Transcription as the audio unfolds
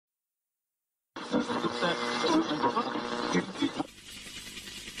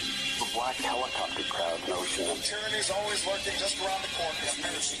before. Tyranny's always lurking just around the corner. I've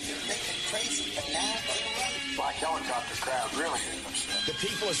never seen you make it crazy, but now they're right. Black helicopter crowd really is upset. The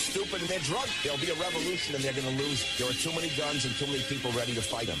people are stupid and they're drunk. There'll be a revolution and they're going to lose. There are too many guns and too many people ready to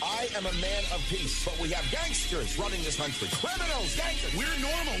fight them. I am a man of peace, but we have gangsters running this country. Criminals, gangsters. We're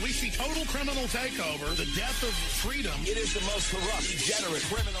normal. We see total criminal takeover, the death of freedom. It is the most corrupt, degenerate,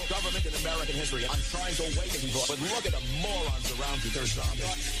 criminal government in American history. I'm trying to awaken people, but look at the morons around you. They're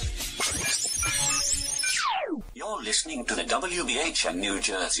zombies. You're listening to the WBHN-New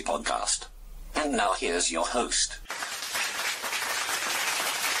Jersey podcast. And now here's your host.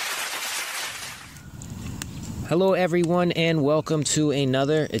 Hello, everyone, and welcome to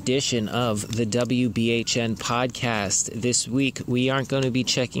another edition of the WBHN podcast. This week, we aren't going to be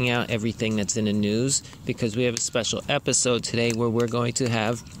checking out everything that's in the news because we have a special episode today where we're going to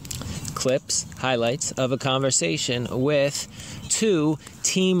have clips, highlights of a conversation with two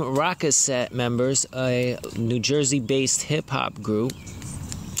Team Rok-a-set members, a New Jersey-based hip-hop group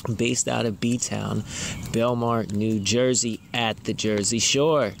based out of B-Town, Belmar, New Jersey, at the Jersey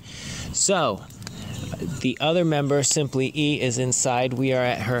Shore. So, the other member, Simply E, is inside. We are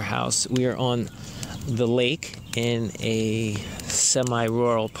at her house. We are on the lake in a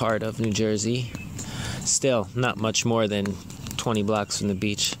semi-rural part of New Jersey. Still, not much more than 20 blocks from the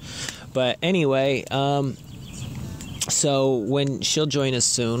beach. But anyway, so when she'll join us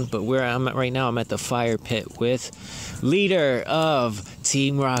soon, but where I'm at right now, I'm at the fire pit with leader of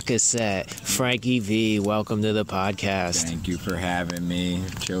Team Rok-a-set, Frankie V. Welcome to the podcast. Thank you for having me,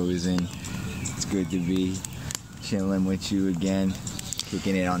 Chosen. It's good to be chilling with you again,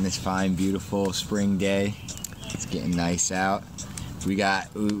 kicking it on this fine, beautiful spring day. It's getting nice out. We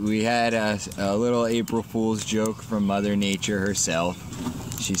had a little April Fool's joke from Mother Nature herself.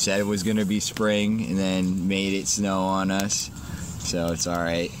 She said it was going to be spring and then made it snow on us. So it's all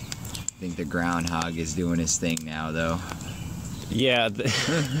right. I think the groundhog is doing his thing now, though. Yeah,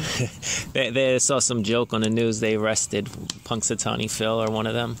 they saw some joke on the news. They arrested Punxsutawney Phil or one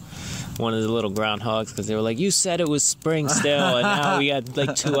of them, one of the little groundhogs, because they were like, you said it was spring still, and now we had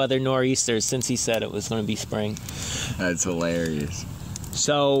like two other nor'easters since he said it was going to be spring. That's hilarious.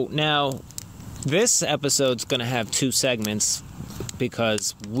 So now this episode's going to have two segments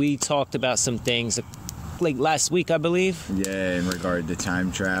because we talked about some things like last week, I believe. Yeah, in regard to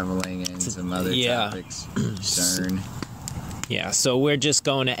time traveling and some other topics. CERN. Yeah, so we're just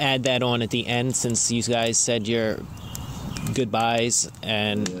going to add that on at the end since you guys said your goodbyes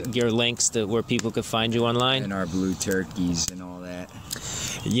and your links to where people could find you online. And our blue turkeys and all that.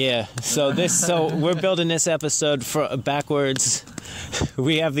 Yeah, so we're building this episode backwards.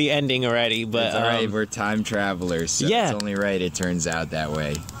 We have the ending already, but it's all right. We're time travelers, so it's only right it turns out that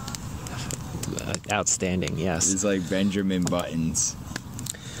way. Outstanding, yes. It's like Benjamin Buttons.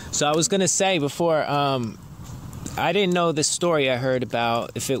 So I was going to say before, I didn't know the story I heard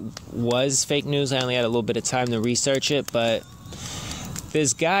about if it was fake news. I only had a little bit of time to research it, but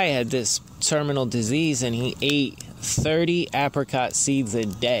this guy had this terminal disease and he ate 30 apricot seeds a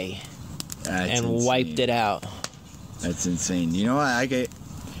day and wiped it out. That's insane. You know what? I get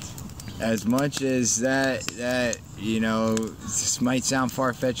as much as that you know, this might sound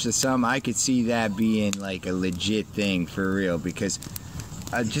far-fetched to some. I could see that being like a legit thing for real, because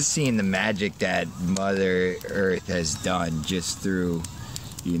just seeing the magic that Mother Earth has done just through,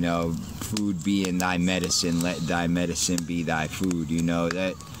 you know, food being thy medicine, let thy medicine be thy food. You know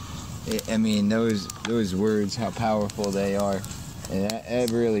that. I mean, those words, how powerful they are, and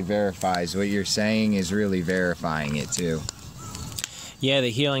that really verifies what you're saying. Is really verifying it too. Yeah, the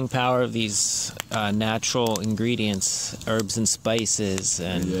healing power of these natural ingredients, herbs and spices,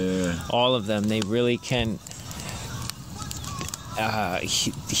 and all of them, they really can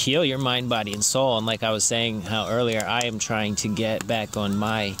heal your mind, body, and soul. And like I was saying how earlier, I am trying to get back on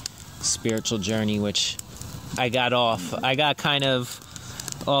my spiritual journey, which I got kind of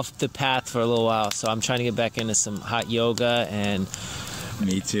off the path for a little while. So I'm trying to get back into some hot yoga and...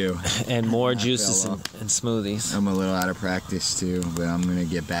 Me too. And more juices and smoothies. I'm a little out of practice too, but I'm going to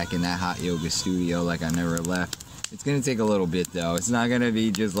get back in that hot yoga studio like I never left. It's going to take a little bit though. It's not going to be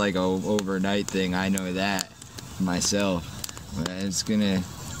just like an overnight thing. I know that myself. But it's going to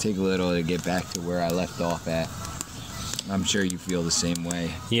take a little to get back to where I left off at. I'm sure you feel the same way.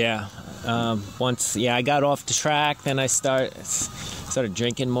 Yeah. Once I got off the track, then I started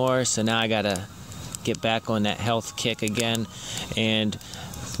drinking more, so now I got to get back on that health kick again. And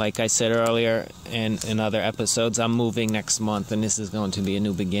like I said earlier in other episodes, I'm moving next month, and this is going to be a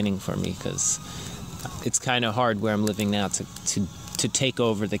new beginning for me because it's kind of hard where I'm living now to take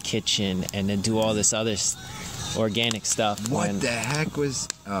over the kitchen and then do all this other organic stuff. What the heck was...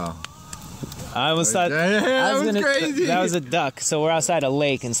 Oh. I almost thought that was crazy. That was a duck. So we're outside a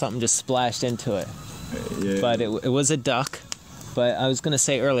lake and something just splashed into it. Yeah. But it was a duck. But I was going to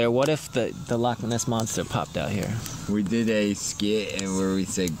say earlier, what if the Loch Ness Monster popped out here? We did a skit where we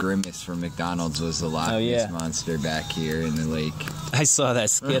said Grimace from McDonald's was the Loch Ness Monster back here in the lake. I saw that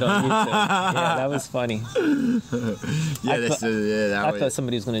skit on YouTube. Yeah, that was funny. I thought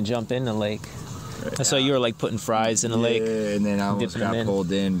somebody was going to jump in the lake. I saw you were like putting fries in the lake. Yeah, and then I almost got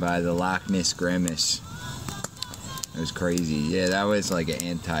pulled in by the Loch Ness Grimace. It was crazy. Yeah, that was like an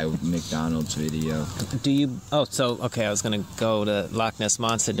anti-McDonald's video. I was going to go to Loch Ness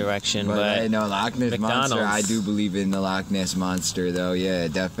Monster direction, but no, Loch Ness Monster, I do believe in the Loch Ness Monster, though. Yeah,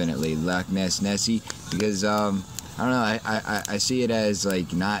 definitely. Loch Ness Nessie, because, I don't know, I see it as,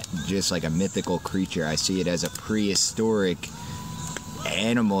 like, not just like a mythical creature. I see it as a prehistoric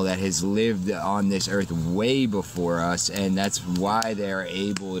animal that has lived on this earth way before us, and that's why they're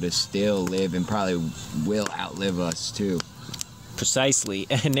able to still live and probably will outlive us too. Precisely.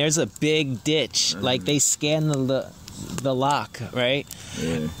 And there's a big ditch. Like they scanned the loch, right?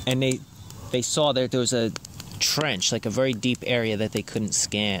 Yeah. And they saw there was a trench, like a very deep area that they couldn't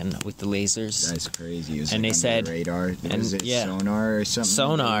scan with the lasers. That's crazy. It was and like they said radar. Was it sonar or something?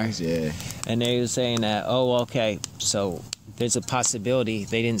 Sonar. Yeah. And they were saying that, so there's a possibility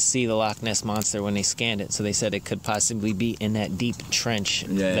they didn't see the Loch Ness Monster when they scanned it, so they said it could possibly be in that deep trench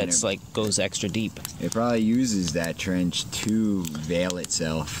that's like goes extra deep. It probably uses that trench to veil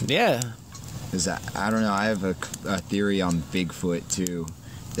itself. Yeah. Because I don't know, I have a theory on Bigfoot too,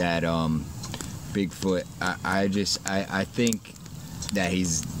 that Bigfoot, I think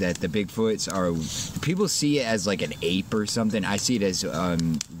that the Bigfoots are, people see it as like an ape or something. I see it as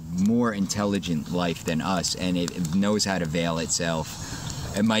more intelligent life than us, and it knows how to veil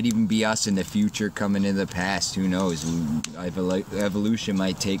itself. It might even be us in the future coming in the past. Who knows? Evolution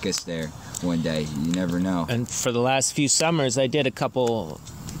might take us there one day. You never know. And for the last few summers, I did a couple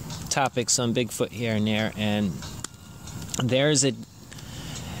topics on Bigfoot here and there, and there's a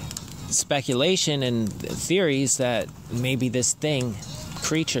speculation and theories that maybe this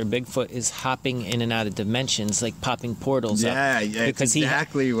creature, Bigfoot, is hopping in and out of dimensions, like popping portals up. Yeah, because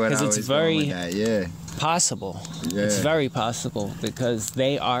exactly what I was going with that. Yeah, possible. Yeah. It's very possible because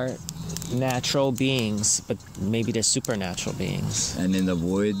they are natural beings, but maybe they're supernatural beings. And in the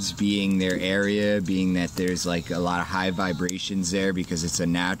woods being their area, being that there's like a lot of high vibrations there because it's a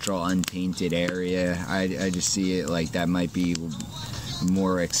natural, untainted area, I just see it like that might be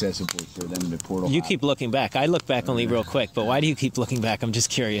more accessible for them to portal. You keep looking back. I look back only real quick, but why do you keep looking back? I'm just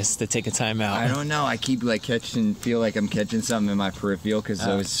curious to take a time out. I don't know. I keep like feel like I'm catching something in my peripheral because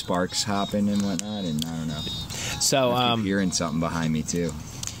those sparks hopping and whatnot, and I don't know. So I keep hearing something behind me too.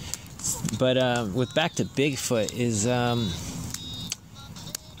 But with back to Bigfoot is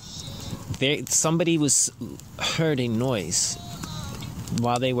somebody was heard a noise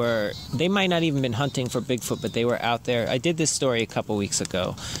while they might not even been hunting for Bigfoot, but they were out there. I did this story a couple weeks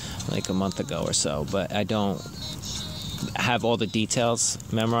ago, like a month ago or so, but I don't have all the details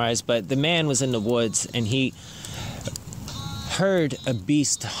memorized. But the man was in the woods and he heard a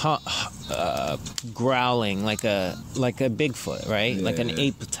beast growling like a Bigfoot, right? Yeah, like an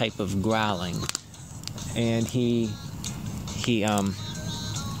ape type of growling. And he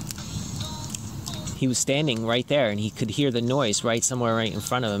was standing right there, and he could hear the noise somewhere right in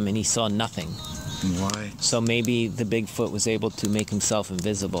front of him, and he saw nothing. Why? So maybe the Bigfoot was able to make himself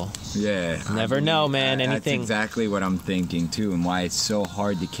invisible. Yeah. Never know, man. Anything. That's exactly what I'm thinking, too, and why it's so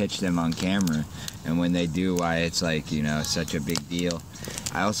hard to catch them on camera. And when they do, why it's like, such a big deal.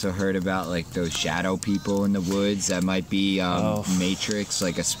 I also heard about like those shadow people in the woods. That might be Matrix,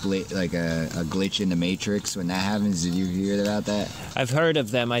 like a split, like a glitch in the Matrix. When that happens, did you hear about that? I've heard of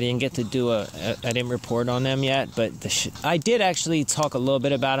them. I didn't get to I didn't report on them yet, but I did actually talk a little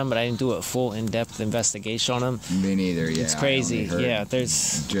bit about them, but I didn't do a full in-depth investigation on them. Me neither. Yeah, it's crazy. Yeah,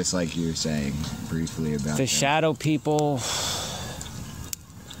 there's just like you were saying briefly about the shadow people.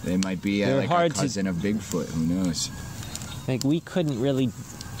 They might be like a cousin of Bigfoot. Who knows? Like, we couldn't really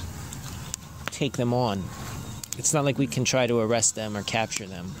take them on. It's not like we can try to arrest them or capture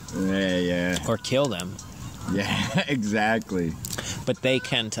them. Yeah. Or kill them. Yeah, exactly. But they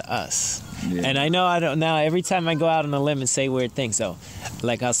can to us. Yeah. And I know I don't now. Every time I go out on a limb and say weird things, so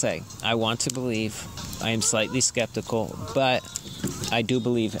like I'll say, I want to believe. I am slightly skeptical, but I do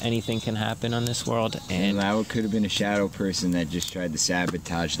believe anything can happen on this world. And that could have been a shadow person that just tried to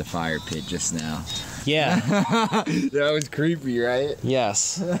sabotage the fire pit just now. Yeah. That was creepy, right?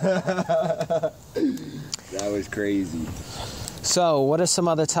 Yes. That was crazy. So, what are some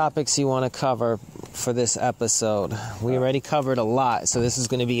other topics you want to cover? for this episode. We already covered a lot, so this is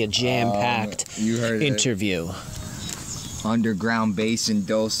going to be a jam-packed interview. Underground base in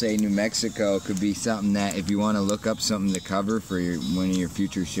Dulce, New Mexico could be something that, if you want to look up something to cover for one of your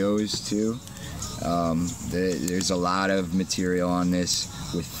future shows too. There's a lot of material on this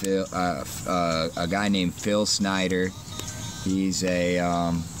with Phil, a guy named Phil Snyder. He's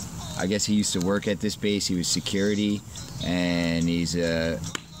I guess he used to work at this base. He was security, and he's what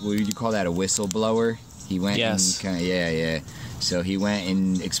would you call that, a whistleblower? He went and So he went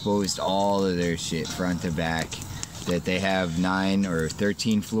and exposed all of their shit front to back. That they have 9 or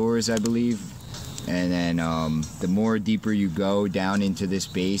 13 floors, I believe. And then the more deeper you go down into this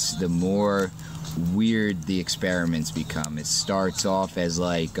base, the more weird the experiments become. It starts off as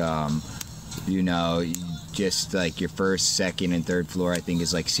like, just like your first, second, and third floor, I think,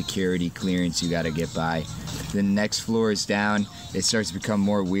 is like security clearance you got to get by. Then the next floor is down. It starts to become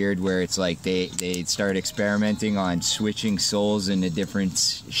more weird, where it's like they start experimenting on switching souls into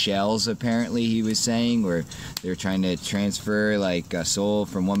different shells, apparently, he was saying, where they're trying to transfer like a soul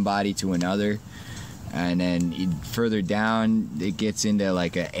from one body to another. And then further down, it gets into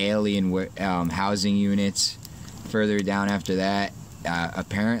like an alien housing units. Further down after that,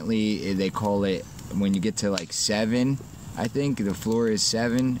 apparently they call it, when you get to like 7, I think the floor is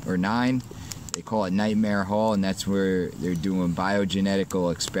 7 or 9, they call it Nightmare Hall, and that's where they're doing biogenetical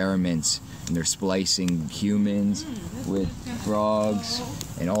experiments, and they're splicing humans with frogs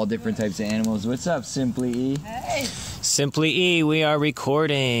and all different types of animals. What's up, Simply E? Hey! Simply E, we are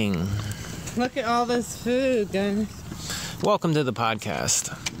recording. Look at all this food, guys. Welcome to the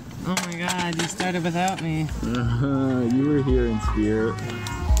podcast. Oh my God, you started without me. You were here in spirit.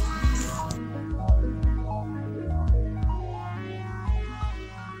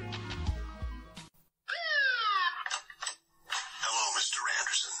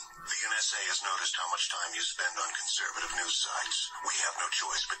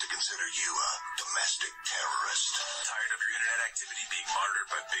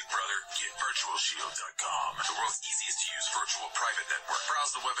 VirtualShield.com, the world's easiest to use virtual private network. Browse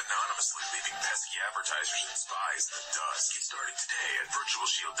the web anonymously, leaving pesky advertisers and spies in the dust. Get started today at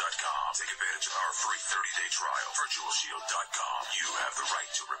VirtualShield.com. Take advantage of our free 30-day trial. VirtualShield.com. You have the right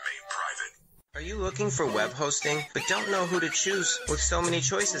to remain private. Are you looking for web hosting but don't know who to choose with so many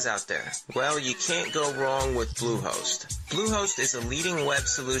choices out there? Well, you can't go wrong with Bluehost. Bluehost is a leading web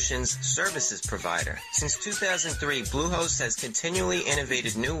solutions services provider. Since 2003, Bluehost has continually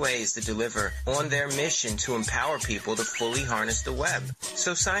innovated new ways to deliver on their mission to empower people to fully harness the web.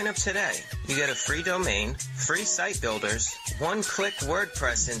 So sign up today. You get a free domain, free site builders, one-click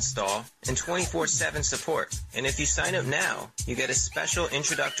WordPress install, and 24/7 support. And if you sign up now, you get a special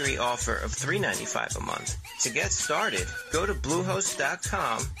introductory offer of $3.95 a month. To get started, go to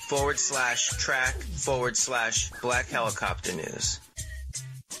bluehost.com/track/Black Helicopter News.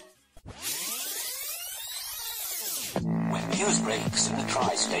 When news breaks in the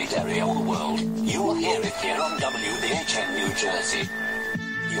tri-state area or the world, you will hear it here on WBHN New Jersey.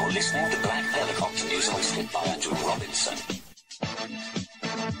 You're listening to Black Helicopter News hosted by Andrew Robinson.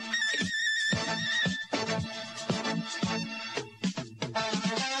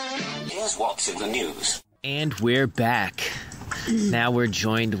 Here's what's in the news. And we're back. Now we're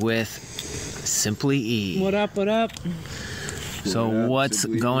joined with Simply E. What up, what up? So what's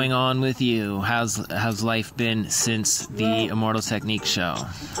going on with you? How's life been since the Immortal Technique show?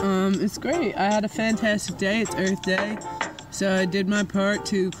 It's great. I had a fantastic day. It's Earth Day. So I did my part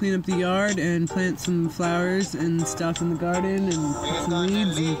to clean up the yard and plant some flowers and stuff in the garden and put some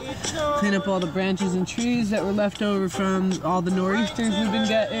weeds and clean up all the branches and trees that were left over from all the nor'easters we've been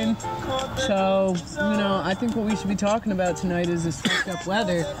getting. So, I think what we should be talking about tonight is this fucked up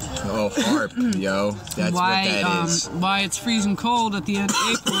weather. Oh, harp, yo. That's what that is. Why it's freezing cold at the end of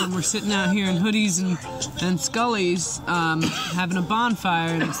April and we're sitting out here in hoodies and scullies having a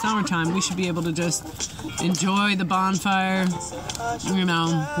bonfire in the summertime. We should be able to just enjoy the bonfire,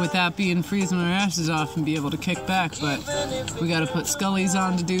 without being freezing our asses off and be able to kick back. But we got to put scullies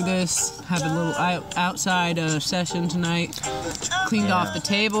on to do this. Have a little outside session tonight. Cleaned off the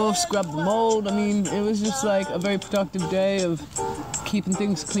table, scrubbed the mold. It was just like a very productive day of keeping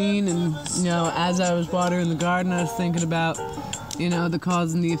things clean. And, as I was watering the garden, I was thinking about, the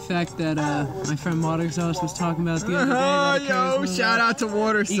cause and the effect that my friend Water Sauce was talking about the other day. Shout out to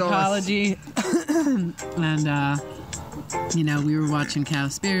Water Sauce. Ecology. And, we were watching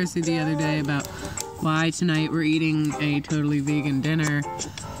Cowspiracy the other day about why tonight we're eating a totally vegan dinner.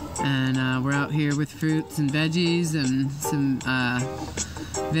 And we're out here with fruits and veggies and some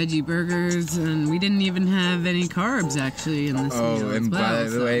veggie burgers, and we didn't even have any carbs actually in this meal as and well. by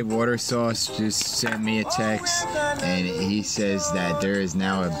the way, Water Sauce just sent me a text, and he says that there is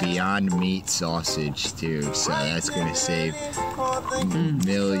now a Beyond Meat sausage too, so that's gonna save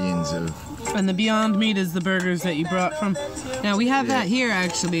millions of. And the Beyond Meat is the burgers that you brought from. Now we have that here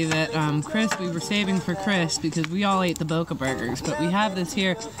actually. That Chris, we were saving for Chris because we all ate the Boca burgers, but we have this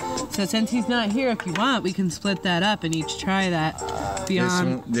here. So since he's not here, if you want, we can split that up and each try that.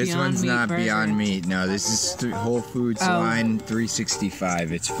 This one's Meat not burger. Beyond Meat. No, this is Whole Foods line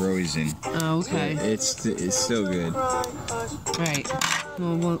 365. It's frozen. Oh, okay. So it's still good. Right.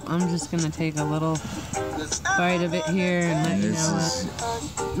 Well, I'm just gonna take a little bite of it here and let you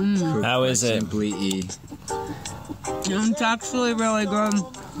know what. How is it? Simply E. It's actually really good.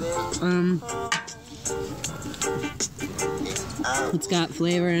 It's got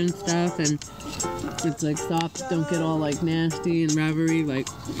flavor and stuff, and it's like soft. Don't get all like nasty and rubbery. Like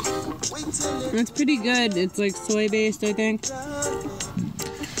it's pretty good. It's like soy based, I think.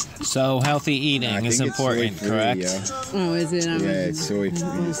 So healthy eating is important, correct? Yeah. Oh, is it? It's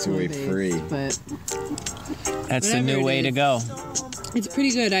soy free. But That's the new way to go. it's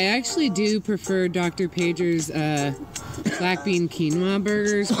pretty good. I actually do prefer Dr. Pager's black bean quinoa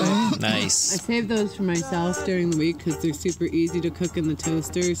burgers, but I Nice. save those for myself during the week because they're super easy to cook in the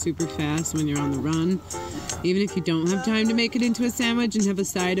toaster, super fast when you're on the run. Even if you don't have time to make it into a sandwich and have a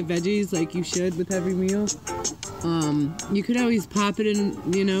side of veggies like you should with every meal, you could always pop it in,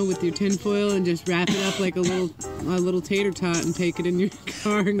 with your tin foil and just wrap it up like a little tater tot and take it in your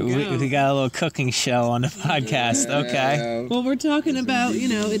car and go. We got a little cooking show on the podcast. Okay. Well, we're talking about,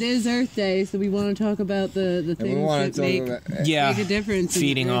 it is Earth Day, so we want to talk about the things that make a difference.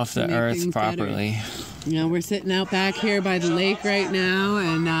 Feeding in off the make earth things properly. better. We're sitting out back here by the lake right now,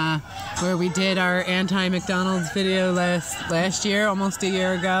 and where we did our anti-McDonald's video last year, almost a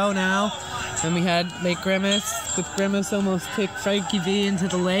year ago now. And we had Lake Grimace, with Grimace almost kicked Frankie V into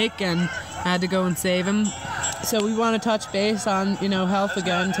the lake and had to go and save him. So we want to touch base on, health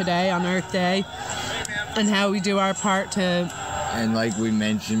again today on Earth Day and how we do our part to... And like we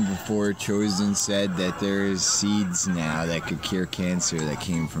mentioned before, Chosen said that there's seeds now that could cure cancer that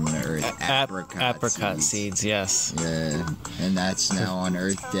came from the earth. Apricot seeds, yes. Yeah, and that's now on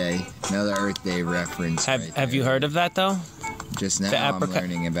Earth Day. Another Earth Day reference. Have you heard of that, though? Just now I'm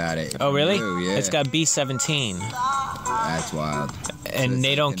learning about it. Oh, really? Yeah. It's got B17. That's wild. And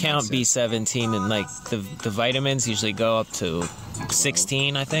they don't count B17, and like the vitamins usually go up to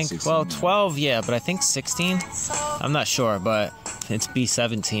 16, I think. 16, well, 12, yeah, but I think 16. I'm not sure, but it's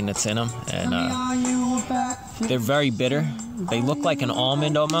B17 that's in them, and they're very bitter. They look like an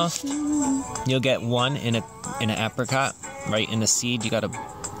almond almost. You'll get one in an apricot, right in the seed. You gotta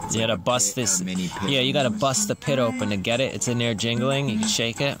bust this. Yeah, you gotta bust the pit open to get it. It's in there jingling. You can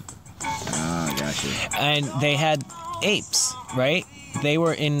shake it. Oh, gotcha. And they had apes, right? They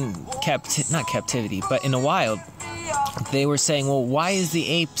were in not captivity, but in the wild. They were saying, well, why is the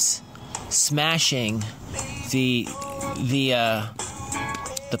apes smashing the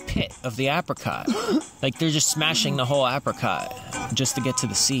pit of the apricot? Like, they're just smashing the whole apricot just to get to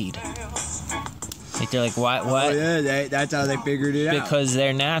the seed. Like, they're like, what? Oh, yeah, that's how they figured it out. Because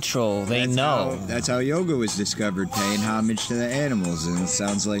they're natural. They know. That's how yoga was discovered, paying homage to the animals. And it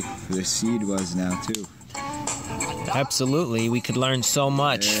sounds like the seed was now, too. Absolutely. We could learn so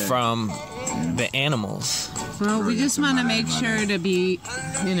much from the animals. Well, we just want to make sure to be,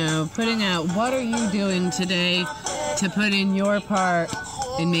 putting out what are you doing today to put in your part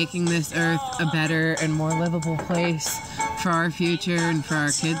in making this earth a better and more livable place for our future and for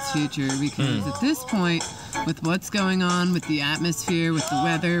our kids' future. Because at this point, with what's going on with the atmosphere, with the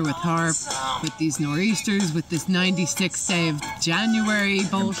weather, with HAARP, with these nor'easters, with this 96th day of January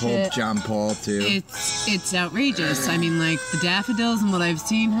bullshit. And Pope John Paul, too. It's outrageous. I mean, like, the daffodils and what I've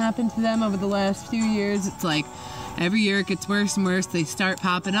seen happen to them over the last few years, it's like every year it gets worse and worse. They start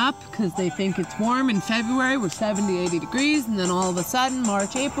popping up because they think it's warm. In February, we're 70, 80 degrees, and then all of a sudden,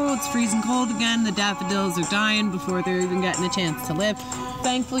 March, April, it's freezing cold again. The daffodils are dying before they're even getting a chance to live.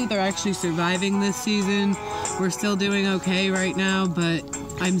 Thankfully, they're actually surviving this season. We're still doing okay right now, but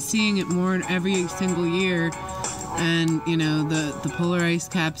I'm seeing it more every single year. And, the polar ice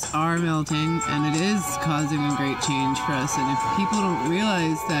caps are melting, and it is causing a great change for us. And if people don't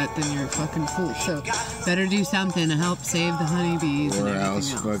realize that, then you're fucking fool. So, better do something to help save the honeybees. Or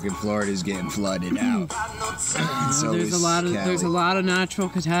else fucking Florida's getting flooded out. So there's a lot of natural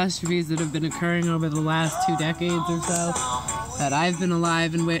catastrophes that have been occurring over the last 2 decades or so. that I've been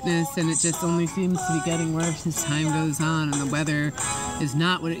alive and witnessed, and it just only seems to be getting worse as time goes on, and the weather is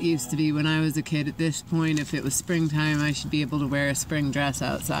not what it used to be when I was a kid. At this point, if it was springtime, I should be able to wear a spring dress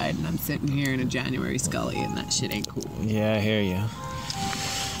outside, and I'm sitting here in a January Scully, and that shit ain't cool. Yeah, I hear you.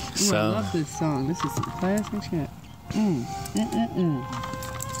 So, I love this song. This is some classic shit.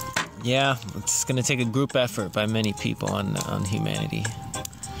 Yeah, it's going to take a group effort by many people on humanity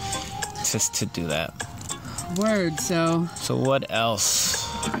just to do that. Word, so what else?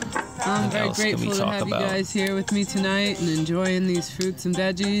 I'm very grateful to have you guys here with me tonight and enjoying these fruits and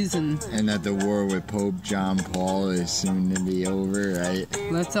veggies, and that the war with Pope John Paul is soon to be over, right?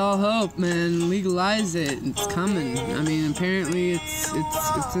 Let's all hope, man. Legalize it. It's coming. I mean, apparently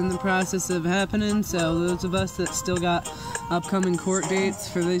it's in the process of happening, so those of us that still got upcoming court dates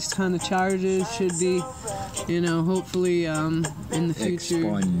for these kind of charges should be, hopefully in the future.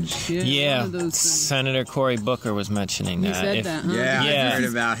 Expunged. Yeah, Senator Cory Booker was mentioning that. He said that, huh? Yeah, I heard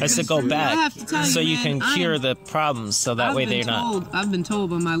about him. That's to go back, I have to tell so you, you can cure the problems, so that way they're not. I've been told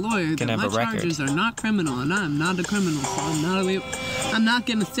by my lawyer that my charges are not criminal, and I'm not a criminal, so I'm not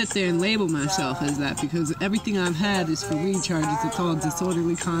going to sit there and label myself as that, because everything I've had is for weed charges. It's all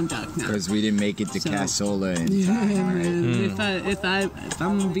disorderly conduct now. Because we didn't make it to Casola. If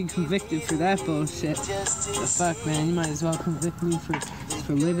I'm gonna be convicted for that bullshit, the fuck, man, you might as well convict me for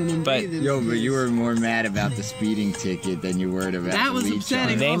living and breathing. But you were more mad about the speeding ticket than you were about that the was weed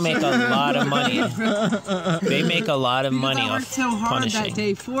upsetting. They make a lot of money. They make a lot of money I worked so hard that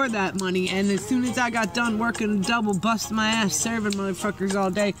day for that money, and as soon as I got done working double, busting my ass, serving motherfuckers all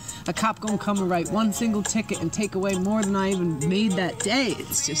day, a cop gonna come and write one single ticket and take away more than I even made that day.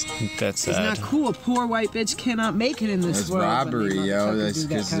 It's just, that's it's not cool. A poor white bitch cannot make it in this world. That's robbery, yo. That's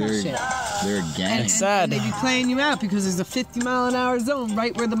because they're a gang. It's sad. And they be playing you out because there's a 50-mile-an-hour zone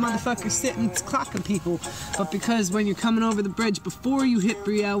right where the motherfucker's sitting clocking people. But because when you're coming over the bridge before you hit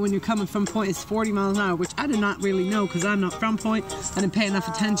Brielle, when you're coming from Point, it's 40 miles an hour, which I did not really know because I'm not from Point. I didn't pay enough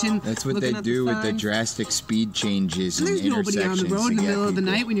attention. That's what they do with the drastic speed changes and there's nobody on the road in the middle of the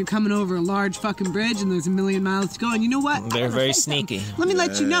night when you're coming over a large fucking bridge and there's a million miles to go. And you know what? They're very sneaky. Let me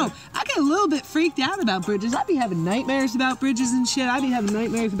let you know. I get a little bit freaked out about bridges. I be having nightmares about bridges and shit. I be having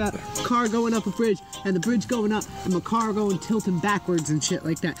nightmares about a car going up a bridge and the bridge going up and my car going tilting backwards and shit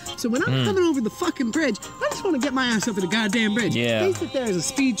like that. So when I'm coming over the fucking bridge, I just want to get my ass over the goddamn bridge. Yeah. They sit there as a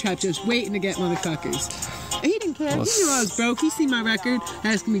speed trap just waiting to get motherfuckers. And he didn't care. He knew I was broke. He seen my record,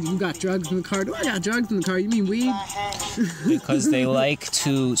 asking me, "Do you got drugs in the car?" Do I got drugs in the car? You mean weed? Because they like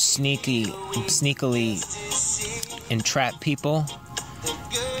to sneakily entrap people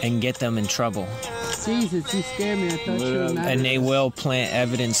and get them in trouble. Jesus, you scared me. I thought you were mad. And they will plant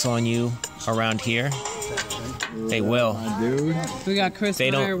evidence on you around here. They will. Dude. We got Chris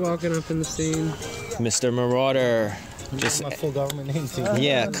Meyer walking up in the scene. Mr. Marauder. Just my full government name too.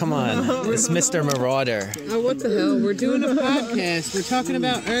 Yeah, come on. It's Mr. Marauder. Oh, what the hell? We're doing a podcast. We're talking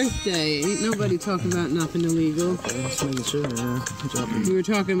about Earth Day. Ain't nobody talking about nothing illegal. We were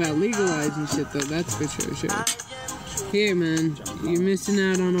talking about legalizing shit, though. That's for sure. Here, man. You're missing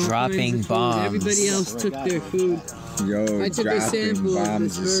out on all dropping kinds of bombs. Food. Everybody else took their food. Yo, I took a sample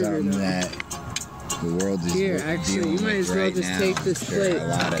bombs of this is burger. something that the world is here. Actually, you might as well just take this plate.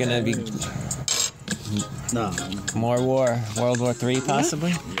 It's gonna be more war. World War III,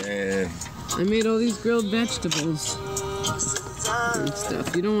 possibly. Yeah. I made all these grilled vegetables and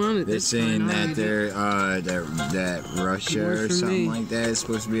stuff. You don't want it. They're saying that they're that Russia or something like that is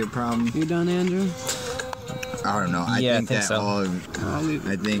supposed to be a problem. You done, Andrew? I don't know. I think that so.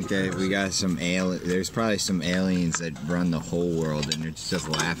 I think that we got some there's probably some aliens that run the whole world and they're just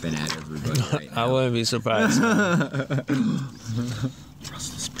laughing at everybody right now. I wouldn't be surprised.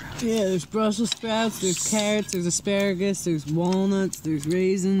 Yeah, there's Brussels sprouts, there's carrots, there's asparagus, there's walnuts, there's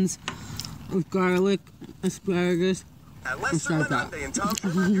raisins, with garlic, asparagus. Let's start Monday in Tom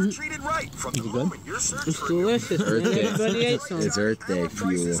you're treated right from the moment you're searched It's delicious. Everybody ate some. It's Earth Day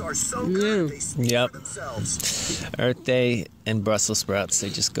fuel. Yep. Earth Day and Brussels sprouts,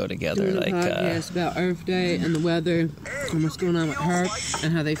 they just go together. Doing Like a podcast about Earth Day and the weather and what's going on with Herb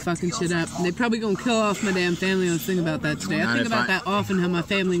and how they fucking shit up. They probably gonna kill off my damn family. I was thinking about that today. I think about that often, how my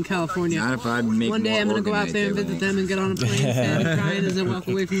family in California. Not if I make One day I'm gonna go out there and visit them and get on a plane, sad and crying as I walk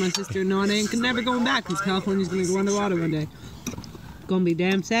away from my sister, knowing I ain't never going back because California's gonna go underwater one day. Gonna be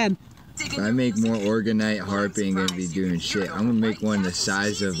damn sad. If I make more organite, Harp ain't gonna be doing shit. I'm gonna make one the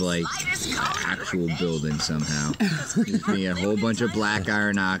size of like actual building somehow. Just be a whole bunch of black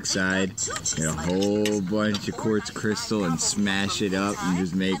iron oxide, get a whole bunch of quartz crystal, and smash it up and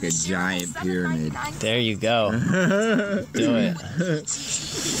just make a giant pyramid. There you go. Do it.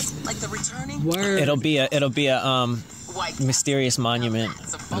 Like the returning Word. It'll be a mysterious monument.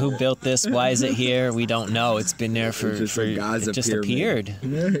 Who built this? Why is it here? We don't know. It's been there for it just appeared.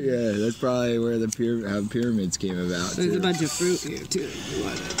 Yeah, that's probably where how pyramids came about. There's a bunch of fruit here too.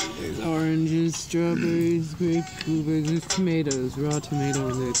 There's oranges, strawberries, grapes, blueberries. There's tomatoes, raw tomato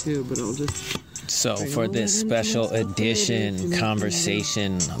in there too. But I'll just. So for this special edition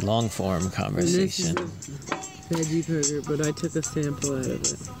conversation, long form conversation. Veggie burger, but I took a sample out of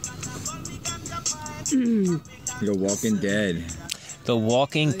it. The Walking Dead. The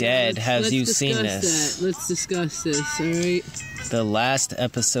Walking Dead. Have you seen this? Let's discuss this, alright? The last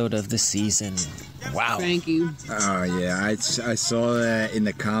episode of the season. Wow. Thank you. Oh, yeah. I saw that in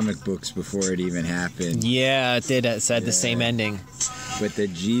the comic books before it even happened. Yeah, it did. It had the same ending. But the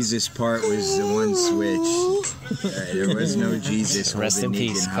Jesus part was the one switch. There was no Jesus holding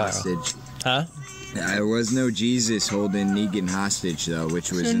Negan hostage. Huh? There was no Jesus holding Negan hostage, though,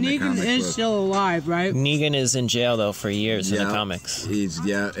 which was in the comic book. So Negan is still alive, right? Negan is in jail, though, for years in the comics. And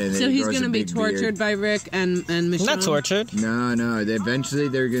so he's going to be tortured by Rick and Michonne? Not tortured. No. Eventually,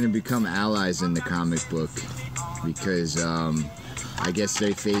 they're going to become allies in the comic book. Because, I guess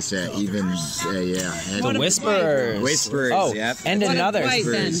they face even, The Whisperers. Whisperers, oh, yep. And another.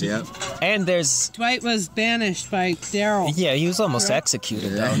 Whisperers, yep. And there's... Dwight was banished by Daryl. Yeah, he was almost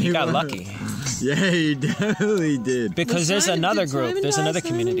executed, though. He got lucky. Yeah, he definitely did. Because there's another group. There's another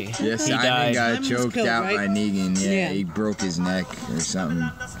community. Yeah, Simon got choked out by Negan. Yeah, he broke his neck or something.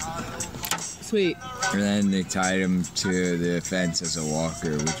 Sweet. And then they tied him to the fence as a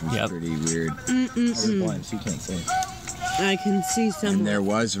walker, which was pretty weird. Blind, so you can't see. I can see some. And there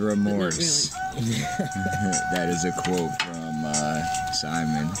was remorse. That is a quote from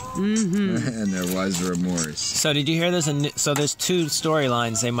Simon. And there was remorse. So did you hear there's there's two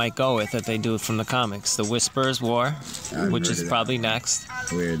storylines they might go with that they do from the comics. The Whisperers War, which is probably next.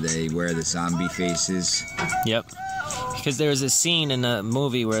 Where they wear the zombie faces. Yep. Because there was a scene in the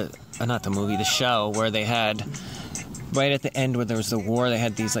movie where, not the movie, the show, where they had, right at the end where there was the war, they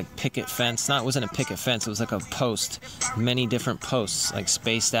had these like picket fence. It wasn't a picket fence, it was like a post. Many different posts, like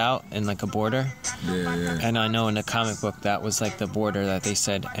spaced out in like a border. Yeah. And I know in the comic book that was like the border that they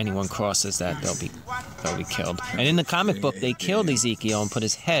said anyone crosses that they'll be killed. And in the comic book they killed Ezekiel and put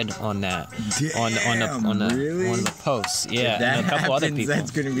his head on that. On the posts. Yeah. If that and a couple other people.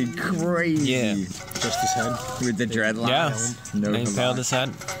 That's gonna be crazy. Yeah. Just his head? With the dreadlocks. Yeah. No, they impaled his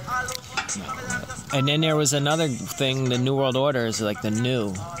head. And then there was another thing, the New World Order is like the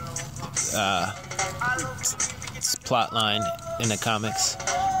new plot line in the comics,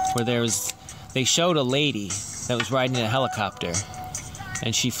 where they showed a lady that was riding a helicopter,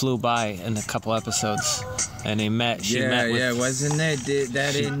 and she flew by in a couple episodes, and they met. She wasn't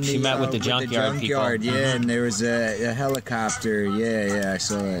she met with the junkyard people. Yeah, and there was a helicopter. Yeah, I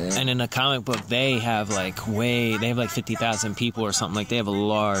saw it. Yeah. And in the comic book, they have like 50,000 people or something. Like they have a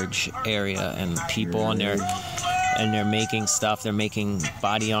large area and people on there, and they're making stuff. They're making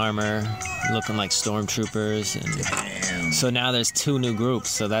body armor, looking like stormtroopers. And so now there's two new groups.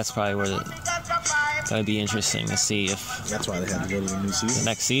 So that's probably where that'd be interesting to see if. That's why they had to go to the new season. The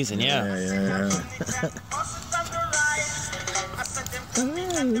next season, yeah.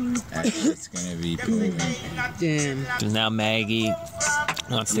 It's gonna be cool. Damn. And now Maggie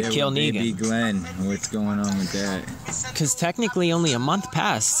wants to kill Negan. Baby Glenn, what's going on with that? Because technically only a month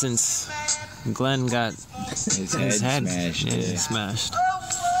passed since Glenn got his head smashed.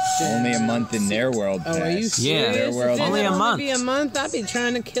 Only a month in their world passed. Oh, are you serious? Yeah, their world. only a month. Be a month. I'd be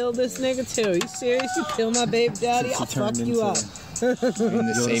trying to kill this nigga too. You serious? You kill my baby daddy? I'll fuck you up. In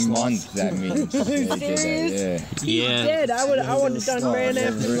the same month, that means. He did. I would have done ran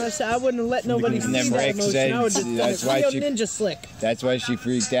after myself. I wouldn't have let nobody see that Rick emotion. said, I would just that's why she ninja slick. That's why she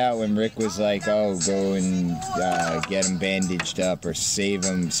freaked out when Rick was like, "Oh, go and get him bandaged up or save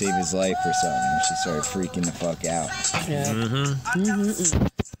his life or something." She started freaking the fuck out. Yeah.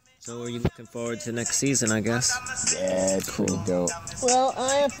 So are you looking forward to next season, I guess? Yeah, it's pretty dope. Well,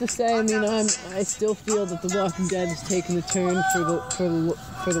 I have to say, I mean, I still feel that The Walking Dead has taken a turn for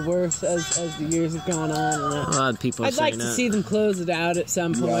the worse as the years have gone on. And a lot of people I'd like to see them close it out at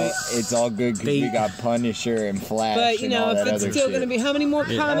some point. Yeah, it's all good because we got Punisher and Flash. But you know, if it's still going to be, how many more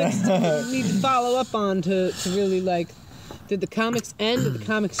comics do we need to follow up on to really like? Did the comics end? Are the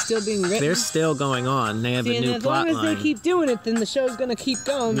comics still being written? They're still going on. They have a new plot line. As long as they keep doing it, then the show's going to keep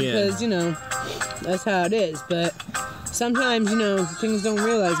going because, you know, that's how it is. But sometimes, you know, things don't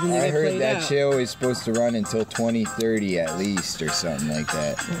realize when they get played out. I heard that show is supposed to run until 2030 at least or something like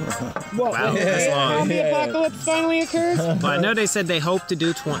that. What? Wow, that's long. The apocalypse finally occurs? Well, I know they said they hoped to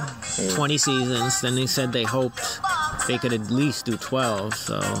do 20 seasons. Then they said they hoped they could at least do 12,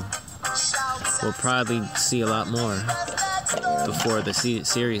 so... we'll probably see a lot more before the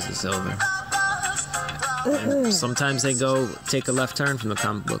series is over. And sometimes they go take a left turn from the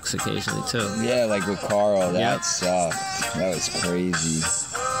comic books occasionally too. Yeah, like with Carl, that sucked. That was crazy.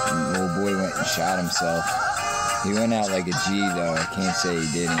 The old boy went and shot himself. He went out like a G though. I can't say he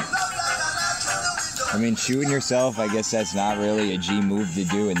didn't. I mean, shooting yourself, I guess that's not really a G move to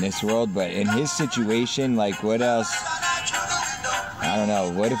do in this world, but in his situation, like, what else? I don't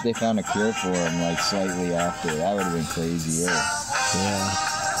know. What if they found a cure for him, like, slightly after? That would have been crazy, Yeah.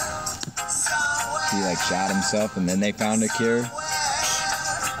 He, like, shot himself and then they found a cure? That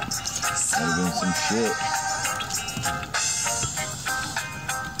would have been some shit.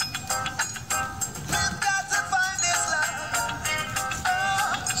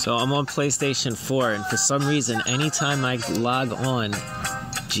 So I'm on PlayStation 4, and for some reason, anytime I log on,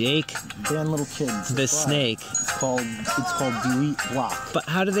 Jake, Damn little kids. the snake. It's called delete block. But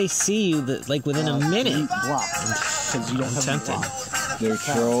how do they see you like within a minute? Delete block. Because you don't have Tempted. block. They're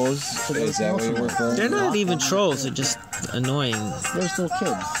trolls? Is that what you're referring to? They're not even trolls. They're just annoying. They're still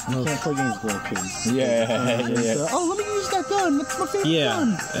kids. You can't play games with little kids. Yeah. Oh, let me use that gun. That's my favorite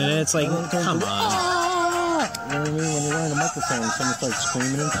gun. And it's like, come on. You know what I mean? When you're wearing a microphone and someone starts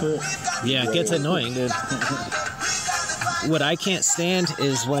screaming into it. Yeah, it gets annoying, dude. What I can't stand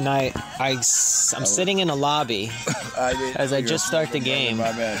is when I'm sitting in a lobby as I just start the game.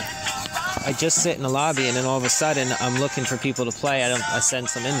 My bad. I just sit in the lobby, and then all of a sudden I'm looking for people to play. I send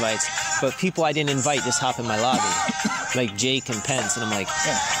some invites, but people I didn't invite just hop in my lobby, like Jake and Pence, and I'm like,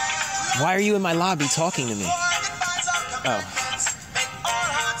 why are you in my lobby talking to me? Oh.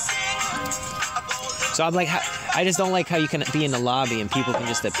 So I'm like, I just don't like how you can be in the lobby and people can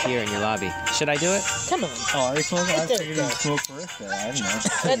just appear in your lobby. Should I do it? Come on. Oh, are you smoking? I figured you smoked for birthday. I don't know.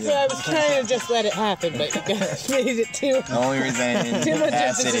 That's why I was trying to just let it happen, but you guys made it too. The only reason I didn't Too much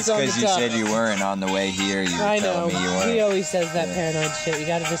pass it is emphasis on because the you topic. said you weren't on the way here. You were I know. telling me you weren't. He always says that paranoid shit. You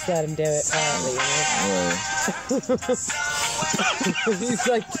gotta just let him do it quietly, you know? He's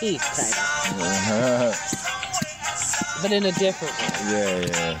like Keith, kind of. But in a different way.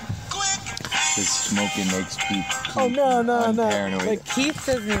 Yeah. Because smoking makes people Oh, no. paranoid. Like, Keith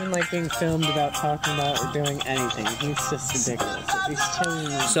doesn't even like being filmed about talking about or doing anything. He's just ridiculous. He's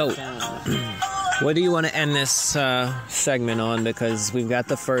chilling So- down. What do you want to end this segment on? Because we've got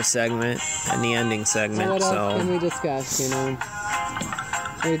the first segment and the ending segment. What else can we discuss, you know?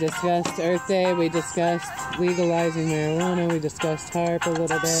 We discussed Earth Day, we discussed legalizing marijuana, we discussed HARP a little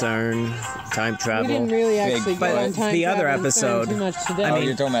bit. CERN, time travel. We didn't really actually But get on time the other travel and CERN episode- too much today. I mean,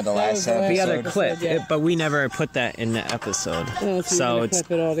 you're talking about the That last was the episode. the other episode, clip, yeah. but we never put that in the episode. Oh, so we're gonna clip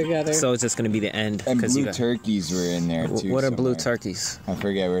it all together. So it's just going to be the end. And 'cause you blue got- turkeys were in there too. What are blue somewhere. turkeys? I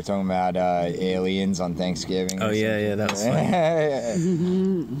forget. We were talking about aliens on Thanksgiving. Oh or yeah, that was funny.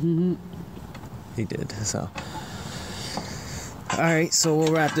 something. He did. So, all right. So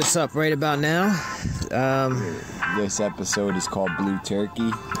we'll wrap this up right about now. This episode is called Blue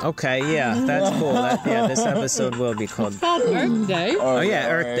Turkey. Okay. Yeah, that's cool. This episode will be called. It's called Earth Day. Oh yeah,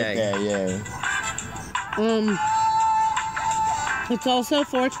 Earth Day. Yeah. It's also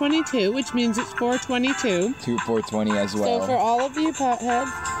 422, which means it's 422. 420 as well. So for all of you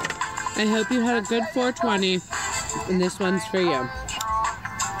potheads, I hope you had a good 420, and this one's for you.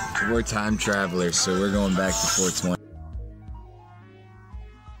 We're time travelers, so we're going back to 420.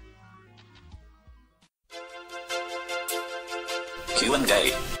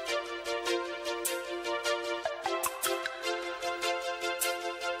 Q&A.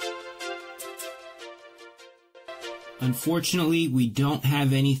 Unfortunately, we don't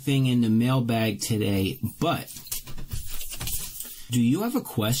have anything in the mailbag today, but do you have a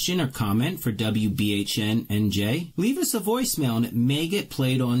question or comment for WBHN-NJ? Leave us a voicemail and it may get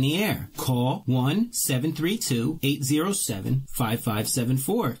played on the air. Call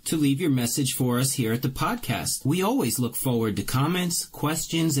 1-732-807-5574 to leave your message for us here at the podcast. We always look forward to comments,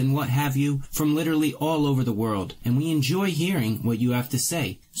 questions, and what have you from literally all over the world, and we enjoy hearing what you have to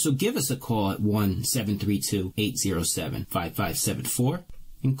say. So give us a call at 1-732-807-5574.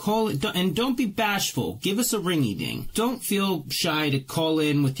 And call it, and don't be bashful. Give us a ringy ding. Don't feel shy to call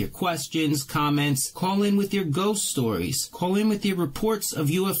in with your questions, comments. Call in with your ghost stories. Call in with your reports of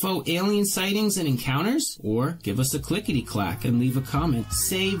UFO alien sightings and encounters. Or give us a clickety clack and leave a comment.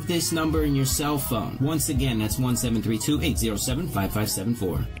 Save this number in your cell phone. Once again, that's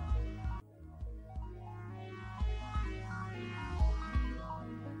 1-732-807-5574.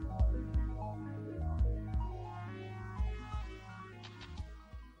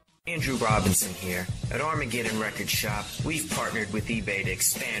 Andrew Robinson here. At Armageddon Record Shop, we've partnered with eBay to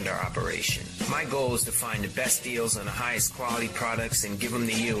expand our operation. My goal is to find the best deals on the highest quality products and give them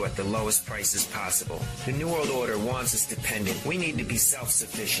to you at the lowest prices possible. The New World Order wants us dependent. We need to be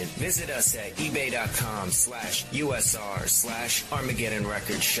self-sufficient. Visit us at ebay.com/USR/Armageddon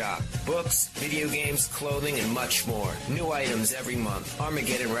Record Shop. Books, video games, clothing, and much more. New items every month.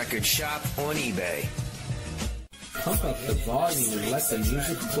 Armageddon Record Shop on eBay. Pump up the volume and let the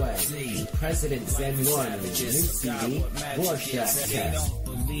music play. President Zen 1 and his new CD, Rorschach Test,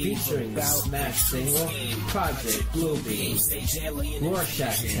 featuring the smash single, Project Bluebeam.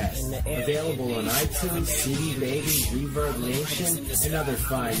 Rorschach Test, available on iTunes, CD Baby, Reverb Nation, and other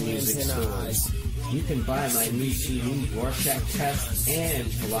fine music stores. You can buy my new CD, Rorschach Test,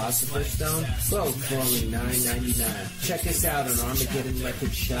 and Philosopher's Stone, both for only $9.99. Check us out on Armageddon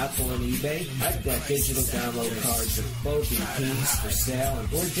Record Shop or on eBay. I've got digital download cards of both EPs for sale,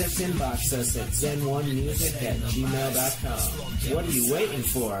 or just inbox us at zen1music@gmail.com. What are you waiting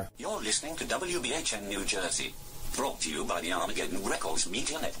for? You're listening to WBHN New Jersey, brought to you by the Armageddon Records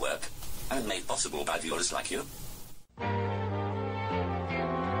Media Network, and made possible by viewers like you.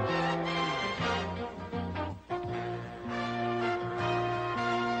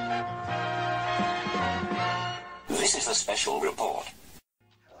 This is a special report.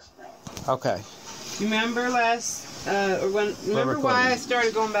 Okay. You remember remember why I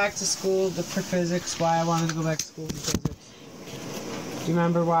started going back to school for physics? Why I wanted to go back to school for physics? Do you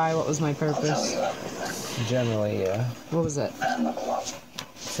remember why? What was my purpose? Generally, yeah. What was it?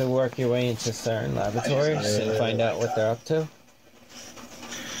 To work your way into certain laboratories and find out what they're up to.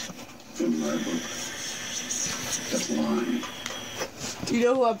 Do you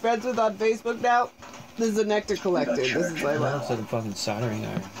know who I'm friends with on Facebook now? This is a nectar collector. This is my That looks like a fucking soldering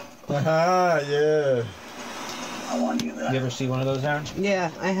iron. Yeah. You ever see one of those, Aaron?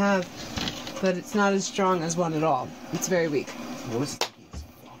 Yeah, I have. But it's not as strong as one at all. It's very weak.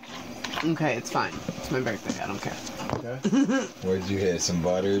 Okay, it's fine. It's my birthday. I don't care. Okay. Where'd you hit? Some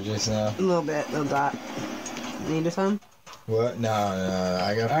butter just now? A little bit. A little dot. Need some? What? No.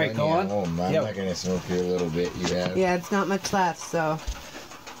 I got plenty at home. I'm not going to smoke you a little bit you have. Yeah, it's not much left, so...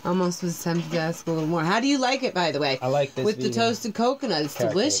 Almost was tempted to ask a little more. How do you like it, by the way? I like this. With the toasted coconut. It's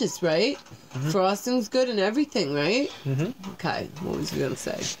delicious, right? Mm-hmm. Frosting's good and everything, right? Mm-hmm. Okay, what was you going to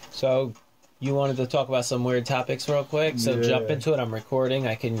say? So, you wanted to talk about some weird topics real quick? So, jump into it. I'm recording.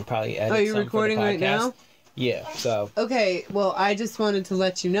 I can probably edit. Oh, you're recording right now? Yeah, so. Okay, well, I just wanted to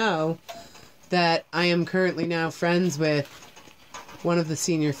let you know that I am currently now friends with one of the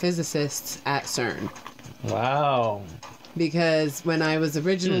senior physicists at CERN. Wow. Because when I was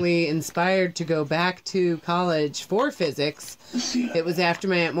originally inspired to go back to college for physics, it was after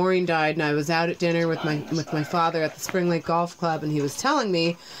my Aunt Maureen died, and I was out at dinner with my father at the Spring Lake Golf Club, and he was telling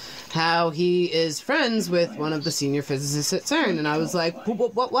me how he is friends with one of the senior physicists at CERN, and I was like,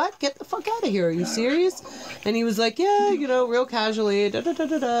 what? Get the fuck out of here, are you serious? And he was like, yeah, real casually,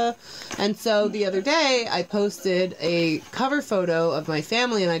 da-da-da-da-da. And so the other day, I posted a cover photo of my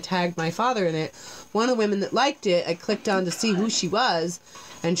family, and I tagged my father in it. One of the women that liked it, I clicked on to see who she was,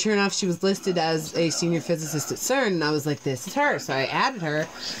 and sure enough, she was listed as a senior physicist at CERN, and I was like, this is her. So I added her,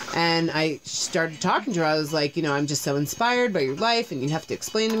 and I started talking to her. I was like, I'm just so inspired by your life, and you have to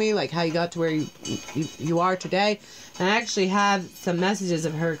explain to me, like, how you got to where you are today. And I actually have some messages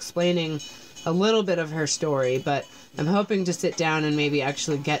of her explaining a little bit of her story, but I'm hoping to sit down and maybe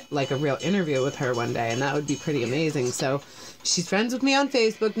actually get, like, a real interview with her one day, and that would be pretty amazing. So she's friends with me on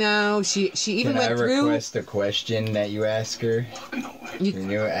Facebook now. She even went through... Can I request a question that you ask her? Can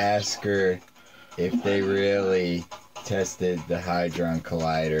you ask her if they really tested the Hadron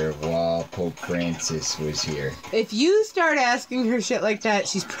Collider while Pope Francis was here? If you start asking her shit like that,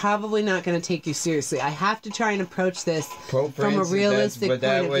 she's probably not going to take you seriously. I have to try and approach this from a realistic point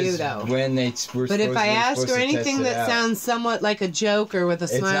of view, though. When they were but if I ask her anything that sounds somewhat like a joke or with a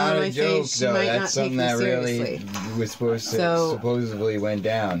smile on my face, she might not take me seriously. That's something that really was supposedly went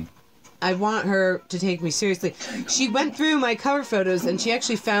down. I want her to take me seriously. She went through my cover photos, and she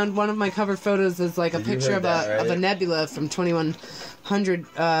actually found one of my cover photos as like a picture of a nebula from 2100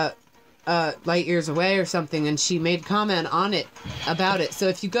 light years away or something, and she made comment on it about it. So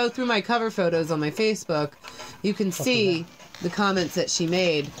if you go through my cover photos on my Facebook, you can see the comments that she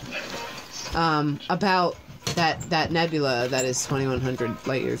made about that nebula that is 2100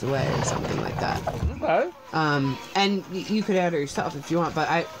 light years away or something like that. Okay. And you could add her yourself if you want, but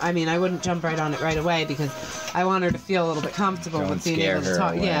I mean, I wouldn't jump right on it right away because I want her to feel a little bit comfortable with being able to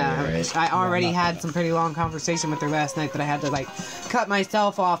talk. Right? I already had some pretty long conversation with her last night that I had to like cut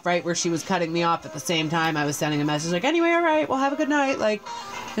myself off right where she was cutting me off at the same time. I was sending a message like, anyway, all right, well, have a good night. Like,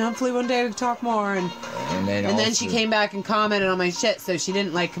 hopefully one day we can talk more. And then she came back and commented on my shit, so she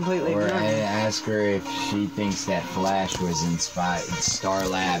didn't like completely Or ignore I me. ask her if she thinks that Flash was inspired, Star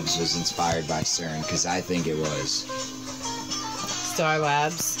Labs was inspired by CERN, because I think it was. Star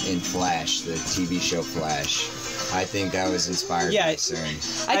Labs? In Flash, the TV show Flash. I think that was inspired by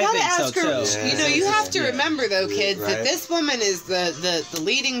CERN. I gotta think ask so, her, too. you know, you have to remember though, kids, that Right. this woman is the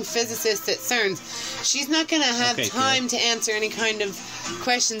leading physicist at CERN. She's not gonna have time to answer any kind of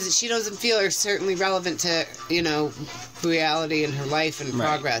questions that she doesn't feel are certainly relevant to, you know, reality in her life and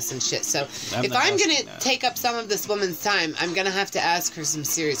progress and shit. So if I'm gonna take up some of this woman's time, I'm gonna have to ask her some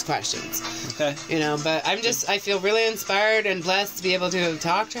serious questions. Okay. You know, but I feel really inspired and blessed to be able to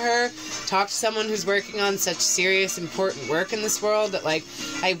talk to her, talk to someone who's working on such serious, important work in this world that, like,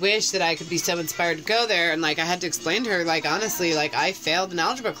 I wish that I could be so inspired to go there. And, like, I had to explain to her, like, honestly, like, I failed an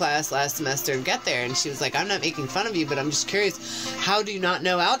algebra class last semester and get there. And she was like, I'm not making fun of you, but I'm just curious, how do you not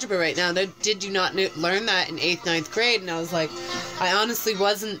know algebra right now? Did you not learn that in 8th, 9th grade? And I was like, I honestly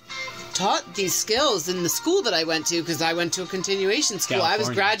wasn't taught these skills in the school that I went to, because I went to a continuation school. California. I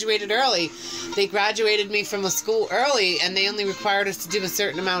was graduated early. They graduated me from a school early, and they only required us to do a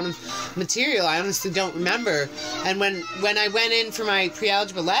certain amount of material. I honestly don't remember. And when I went in for my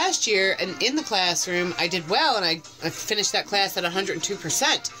pre-algebra last year, and in the classroom, I did well, and I finished that class at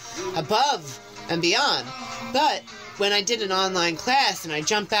 102%, above and beyond. But when I did an online class and I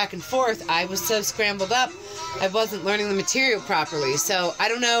jumped back and forth, I was so scrambled up, I wasn't learning the material properly. So I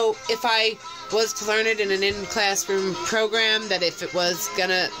don't know if I was to learn it in an in-classroom program, that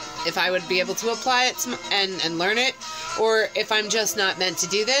if I would be able to apply it and learn it, or if I'm just not meant to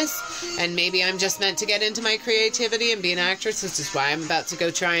do this, and maybe I'm just meant to get into my creativity and be an actress, which is why I'm about to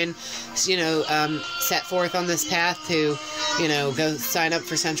go try and, you know, set forth on this path to, you know, go sign up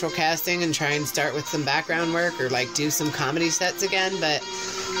for Central Casting and try and start with some background work, or like do some comedy sets again. But,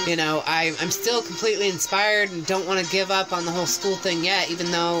 you know, I'm still completely inspired and don't want to give up on the whole school thing yet, even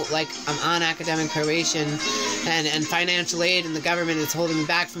though, like, I'm on academic probation and financial aid, and the government is holding me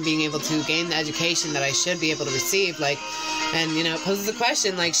back from being able to gain the education that I should be able to receive. Like, and, you know, it poses a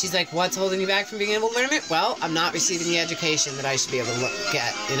question, like, she's like, what's holding you back from being able to learn it? Well, I'm not receiving the education that I should be able to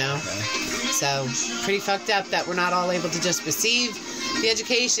get, you know? So, pretty fucked up that we're not all able to just receive the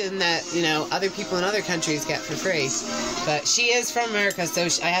education that, you know, other people in other countries get for free. But she is from America, so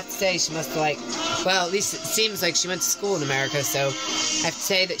I have to say she must have, like, well, at least it seems like she went to school in America, so I have to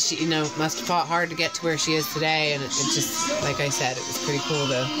say that she, you know, must have fought hard to get to where she is today, and it just, like I said, it was pretty cool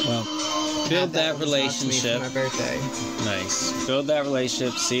to... Well, build that relationship. For my birthday. Nice. Build that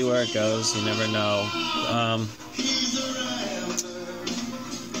relationship, see where it goes. You never know. I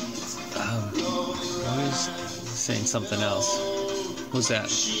was saying something else. Who's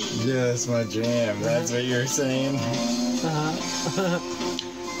that? Yeah, that's my jam. That's what you're saying.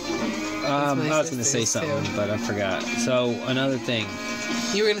 I was going to say something, but I forgot. So, another thing.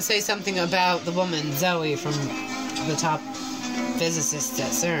 You were going to say something about the woman, Zoe, from the top physicists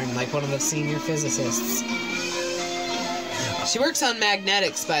at CERN, like one of the senior physicists. She works on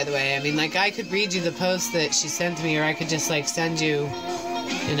magnetics, by the way. I mean, like, I could read you the post that she sent me, or I could just, like, send you,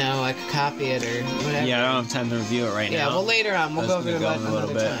 you know, I could copy it or whatever. Yeah, I don't have time to review it right now. Yeah, well, later on. We'll go over it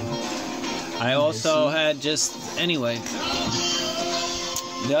another time. I also had anyway,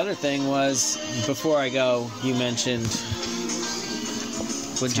 the other thing was, before I go, you mentioned,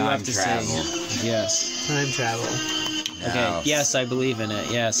 what'd you have to say? Yes. Time travel. Okay, yes, I believe in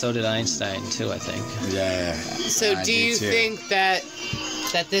it. Yeah, so did Einstein, too, I think. Yeah. So do you think that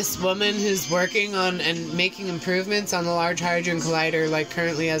this woman who's working on and making improvements on the Large Hadron Collider, like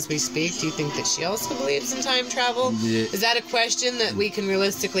currently as we speak, do you think that she also believes in time travel? Yeah. Is that a question that we can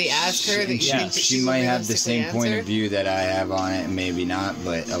realistically ask her? That you think that she will might have the realistically same point answer? of view that I have on it, and maybe not,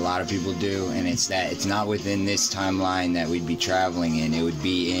 but a lot of people do, and it's that it's not within this timeline that we'd be traveling in. It would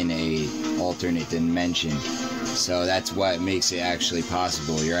be in a alternate dimension. So that's what makes it actually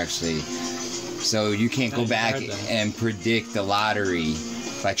possible. So you can't go back and predict the lottery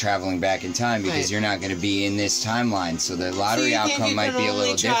by traveling back in time, because you're not going to be in this timeline. So the lottery outcome might be a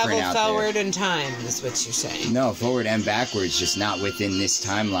little different out there. Forward in time is what you're saying. No, forward and backwards, just not within this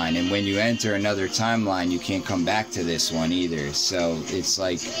timeline. And when you enter another timeline, you can't come back to this one either. So it's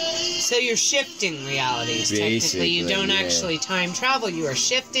like... So you're shifting realities, technically. You don't actually time travel. You are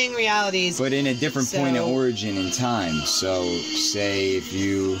shifting realities. But in a different point of origin in time. So say if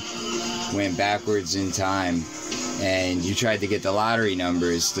you went backwards in time and you tried to get the lottery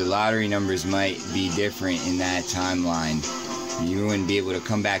numbers might be different in that timeline. You wouldn't be able to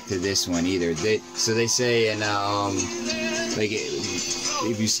come back to this one either. So they say, and like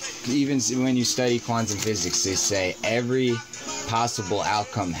if you even when you study quantum physics, they say every possible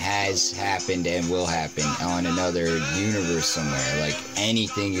outcome has happened and will happen on another universe somewhere. Like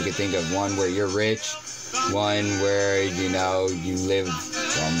anything you could think of, one where you're rich, one where you live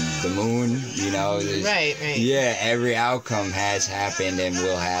on the moon, Right. Yeah, every outcome has happened and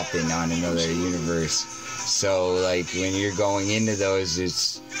will happen on another universe. So like when you're going into those,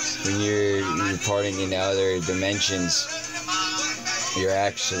 it's when you're parting into other dimensions, you're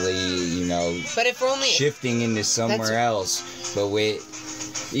actually but if we're only shifting into somewhere else. But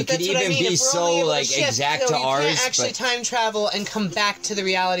it could even be so like exact to ours. You can't actually time travel and come back to the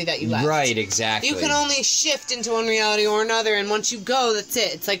reality that you left. Right, exactly. You can only shift into one reality or another, and once you go, that's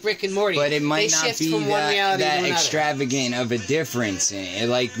it. It's like Rick and Morty. But it might not be that extravagant of a difference. It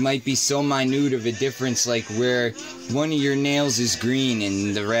like might be so minute of a difference, like where one of your nails is green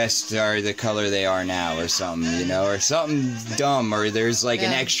and the rest are the color they are now, or something, or something dumb, or there's like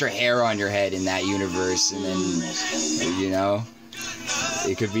an extra hair on your head in that universe, and then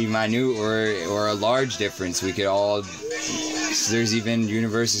it could be minute or a large difference. We could all. There's even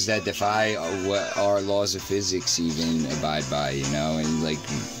universes that defy what our laws of physics even abide by, and like.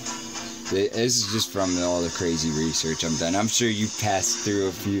 This is just from all the crazy research I've done. I'm sure you passed through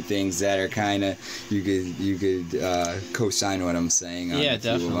a few things that are kind of you could co-sign what I'm saying. On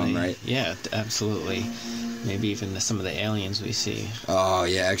definitely. Of them, right? Yeah, absolutely. Maybe even some of the aliens we see. Oh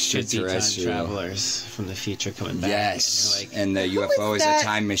yeah, extraterrestrial time travelers from the future coming back. Yes, and the UFO is a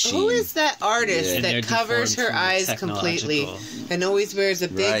time machine. Who is that artist that covers her eyes completely and always wears a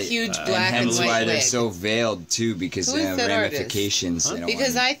big, huge black and white wig? Hence why they're so veiled too, because they have ramifications.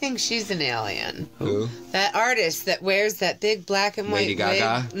 Because I think she's an alien. Who? That artist that wears that big black and white Lady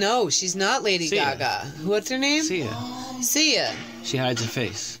Gaga? wig. No, she's not Lady Gaga. What's her name? Sia. She hides her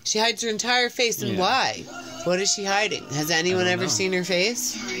face. She hides her entire face, and why? What is she hiding? Has anyone ever seen her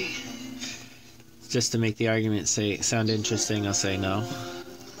face? Just to make the argument sound interesting, I'll say no.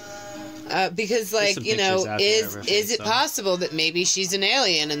 Because, like, is it possible that maybe she's an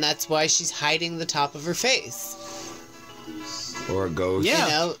alien and that's why she's hiding the top of her face? Or a ghost.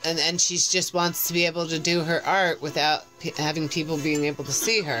 Yeah. And she just wants to be able to do her art without having people being able to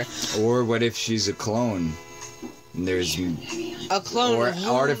see her. Or what if she's a clone? There's a clone or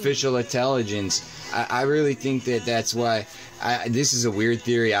artificial intelligence. I really think that's why. This is a weird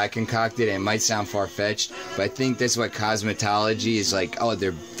theory I concocted, and it might sound far-fetched, but I think that's why cosmetology is like,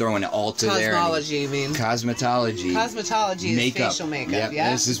 they're throwing Ulta there. Cosmetology, you mean? Cosmetology. Cosmetology is facial makeup, yep.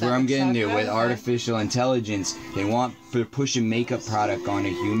 Yeah? This is where I'm getting to with artificial intelligence. They're pushing makeup product onto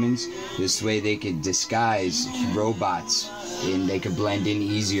humans. This way they could disguise robots, and they could blend in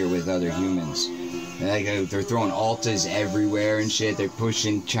easier with other humans. Like, they're throwing Ultas everywhere and shit. They're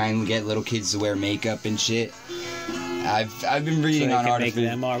trying to get little kids to wear makeup and shit. I've been reading on artificial. Make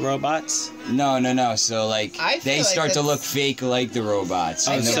them all robots? No. So like they start to look fake like the robots,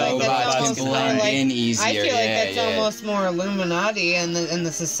 and the robots can blend in easier. I feel like that's almost more Illuminati and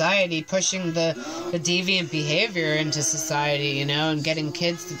the society pushing the deviant behavior into society, and getting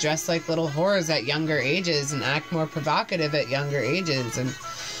kids to dress like little whores at younger ages and act more provocative at younger ages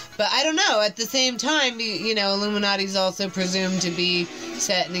But I don't know. At the same time, Illuminati's also presumed to be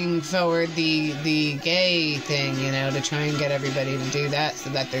setting forward the gay thing, to try and get everybody to do that so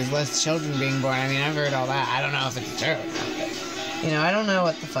that there's less children being born. I mean, I've heard all that. I don't know if it's true or not, but, I don't know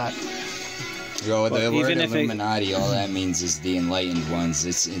what the fuck. Well, the word Illuminati, all that means is the enlightened ones.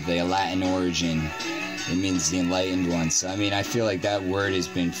 It's the Latin origin. It means the enlightened ones. I mean, I feel like that word has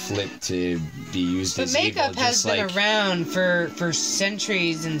been flipped to be used as evil. But makeup has been around for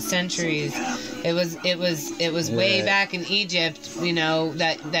centuries and centuries. It was way back in Egypt,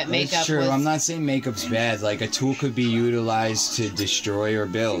 that makeup. That's true. Was, I'm not saying makeup's bad. Like, a tool could be utilized to destroy or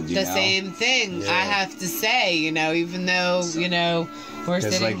build. The same thing. I have to say, even though we're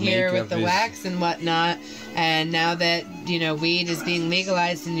sitting here with the wax and whatnot. And now that, weed is being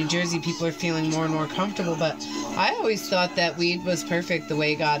legalized in New Jersey, people are feeling more and more comfortable. But I always thought that weed was perfect the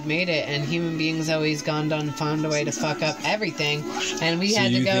way God made it. And human beings always found a way to fuck up everything. And we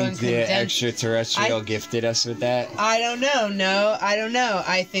had to go and condense. So you think the extraterrestrial gifted us with that? I don't know. No, I don't know.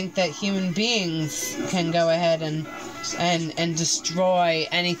 I think that human beings can go ahead and destroy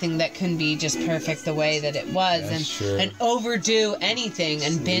anything that can be just perfect the way that it was, and overdo anything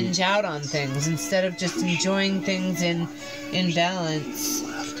and binge out on things instead of just enjoying things in balance.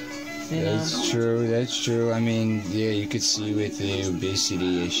 You know? That's true. I mean, yeah, you could see with the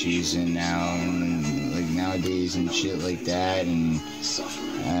obesity issues and now, like nowadays and shit like that, and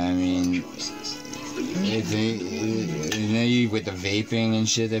I mean, with the vaping and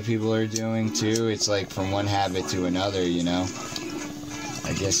shit that people are doing too, it's like from one habit to another, you know?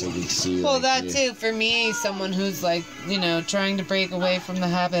 I guess I could see. Well, like, that too. For me, someone who's like, you know, trying to break away from the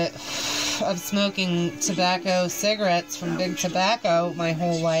habit of smoking tobacco cigarettes from Big Tobacco my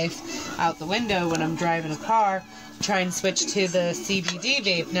whole life out the window when I'm driving a car, try and switch to the CBD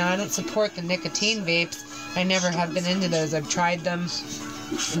vape. Now, I don't support the nicotine vapes. I never have been into those. I've tried them.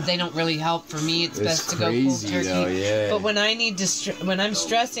 They don't really help for me. It's best to go cold turkey. Though, yeah. But when I need to, when I'm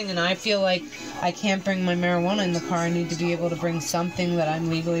stressing and I feel like I can't bring my marijuana in the car, I need to be able to bring something that I'm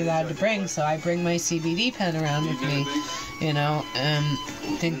legally allowed to bring. So I bring my CBD pen around with me, you know, and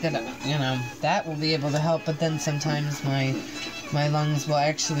think that, you know, that will be able to help. But then sometimes my lungs will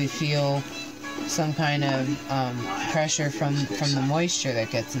actually feel some kind of pressure from the moisture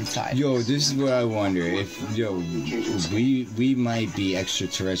that gets inside. Yo, this is what I wonder. If we might be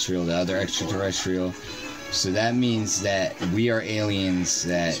extraterrestrial, the other extraterrestrial, so that means that we are aliens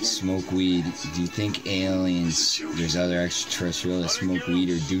that smoke weed. Do you think aliens, there's other extraterrestrial that smoke weed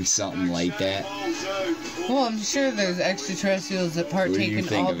or do something like that? Well, I'm sure there's extraterrestrials that partake in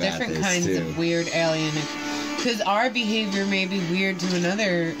all different kinds of weird alien. Because our behavior may be weird to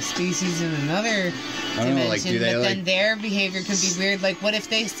another species in another dimension, but then their behavior could be weird. Like, what if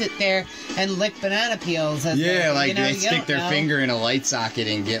they sit there and lick banana peels? They stick their finger in a light socket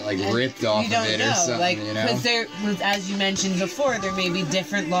and get, like, ripped off of it or something, like, you know? Because as you mentioned before, there may be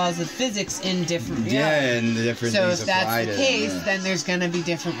different laws of physics in different realities. Yeah, and the different things So if that's the case, them, then there's going to be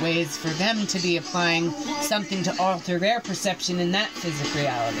different ways for them to be applying something to alter their perception in that physical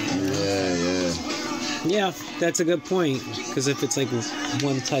reality. Yeah, that's a good point. Because if it's like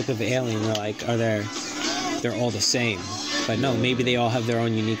one type of alien, they're all the same. But no, maybe they all have their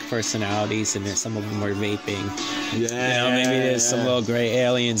own unique personalities, and some of them are vaping. Yeah, maybe there's some little gray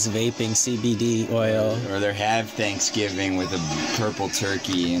aliens vaping CBD oil. Or they have Thanksgiving with a purple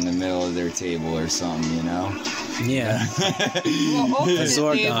turkey in the middle of their table or something, you know? Yeah. Well,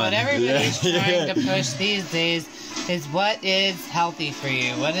 ultimately, what everybody's trying to push these days is what is healthy for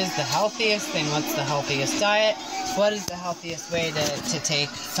you. What is the healthiest thing? What's the healthiest diet? What is the healthiest way to take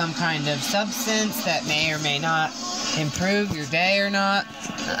some kind of substance that may or may not improve your day or not?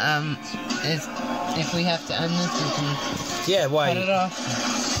 If we have to end this, we can cut it off.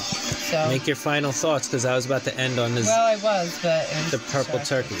 So, make your final thoughts, because I was about to end on this. Well, I was, but the purple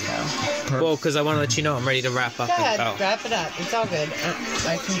turkey. Well, because I want to let you know I'm ready to wrap up. Go ahead, wrap it up. It's all good.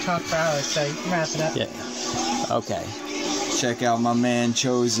 I can talk for hours, so you can wrap it up. Yeah. Okay. Check out my man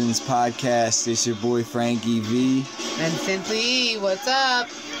Chosen's podcast. It's your boy Frankie V. And Simply E. What's up?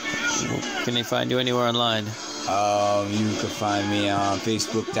 Can they find you anywhere online? You can find me on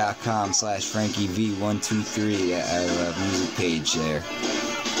Facebook.com/FrankieV123. I have a music page there.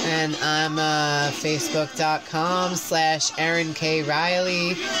 And I'm Facebook.com/Aaron K.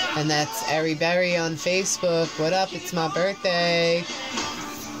 Riley. And that's Ari Berry on Facebook. What up? It's my birthday.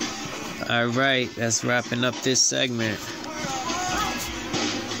 All right, that's wrapping up this segment.